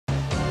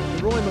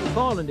Roy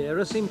McFarland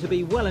era seemed to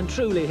be well and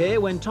truly here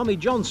when Tommy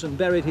Johnson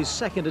buried his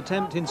second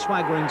attempt in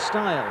swaggering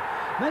style.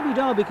 Maybe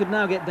Derby could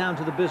now get down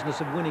to the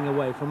business of winning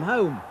away from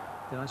home.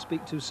 Did I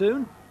speak too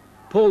soon?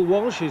 Paul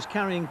Walsh is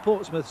carrying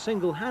Portsmouth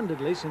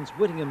single-handedly since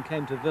Whittingham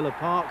came to Villa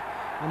Park,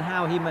 and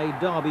how he made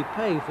Derby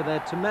pay for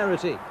their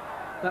temerity.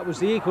 That was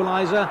the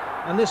equaliser,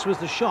 and this was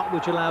the shot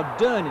which allowed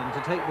Durnin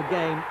to take the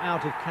game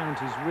out of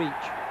County's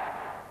reach.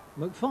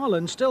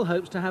 McFarland still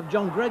hopes to have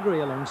John Gregory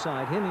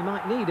alongside him. He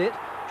might need it.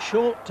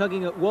 Short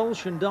tugging at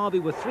Walsh, and Derby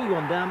were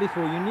 3-1 down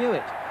before you knew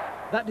it.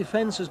 That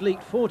defence has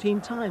leaked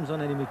 14 times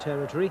on enemy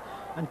territory,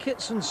 and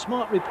Kitson's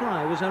smart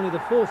reply was only the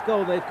 4th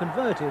goal they've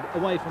converted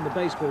away from the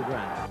baseball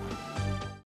ground.